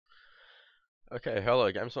Okay, hello,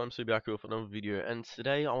 GameStime back here for another video, and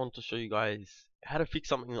today I want to show you guys how to fix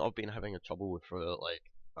something that I've been having a trouble with for like,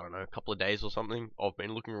 I don't know, a couple of days or something. I've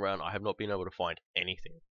been looking around, I have not been able to find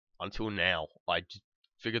anything. Until now, I just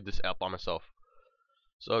figured this out by myself.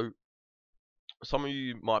 So, some of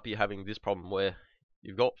you might be having this problem where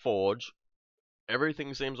you've got Forge,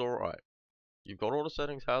 everything seems alright. You've got all the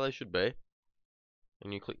settings how they should be,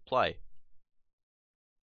 and you click play.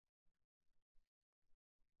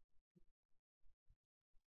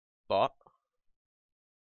 But,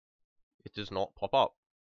 it does not pop up.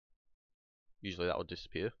 Usually that would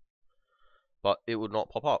disappear. But it would not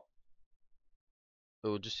pop up. It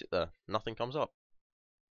would just sit there. Nothing comes up.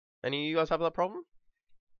 Any of you guys have that problem?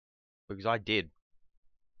 Because I did.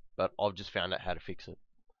 But I've just found out how to fix it.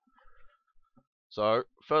 So,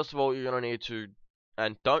 first of all, you're going to need to,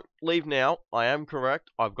 and don't leave now, I am correct,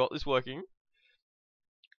 I've got this working,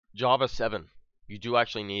 Java 7. You do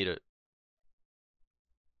actually need it.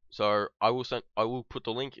 So, I will put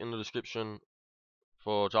the link in the description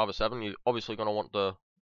for Java 7. You're obviously going to want the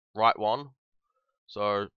right one.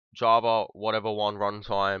 So, Java, whatever one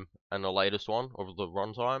runtime, and the latest one of the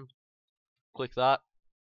runtime. Click that,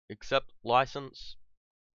 accept license,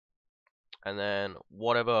 and then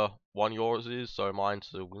whatever one yours is, so mine's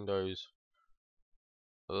the Windows,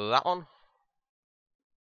 that one.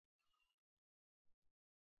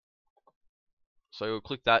 So you'll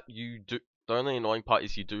click that. The only annoying part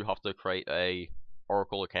is you do have to create a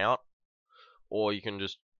Oracle account, or you can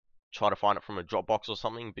just try to find it from a Dropbox or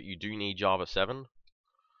something, but you do need Java 7.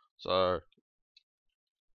 So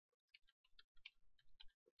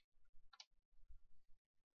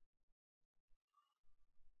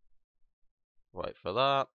wait for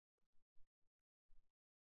that.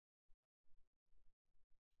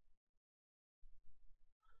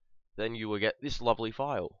 Then you will get this lovely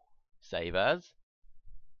file. Save as.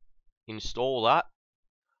 Install that.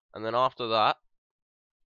 And then after that,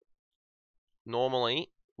 normally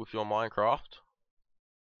with your Minecraft,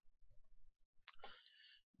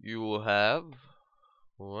 you will have,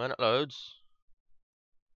 when it loads,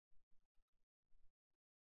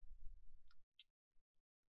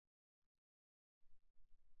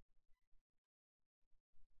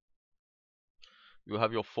 you will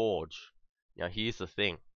have your Forge. Now here's the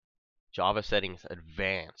thing. Java settings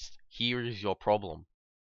advanced. Here is your problem.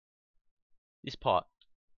 This part,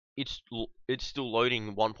 it's still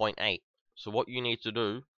loading 1.8. So what you need to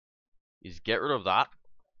do is get rid of that.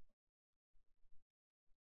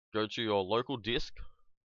 Go to your local disk,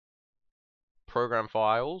 program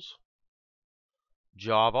files,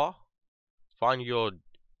 Java, find your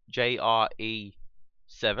JRE7,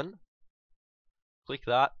 click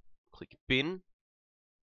that, click bin,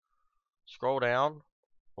 scroll down,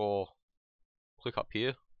 or click up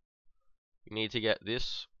here. You need to get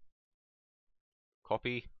this,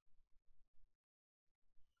 copy,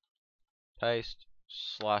 paste,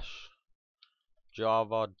 slash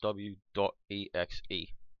java.w.exe.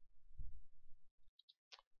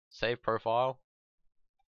 Save profile,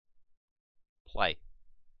 play.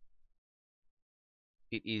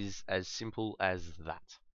 It is as simple as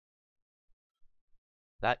that.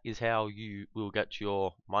 That is how you will get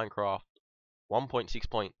your Minecraft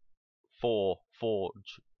 1.6.4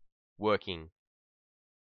 Forge working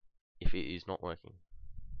if it is not working.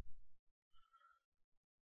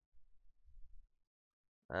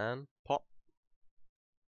 And pop.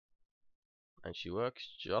 And she works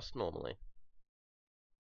just normally.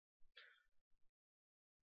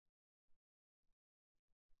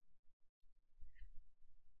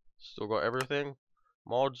 Still got everything.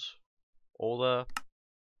 Mods. All there.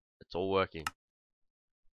 It's all working.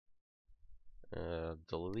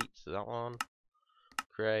 Delete that one.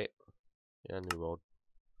 Create. Yeah, new world.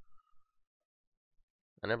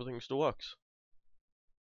 And everything still works.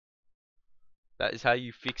 That is how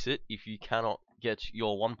you fix it if you cannot get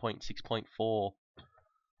your 1.6.4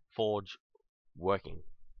 Forge working.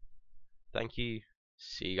 Thank you.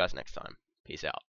 See you guys next time. Peace out.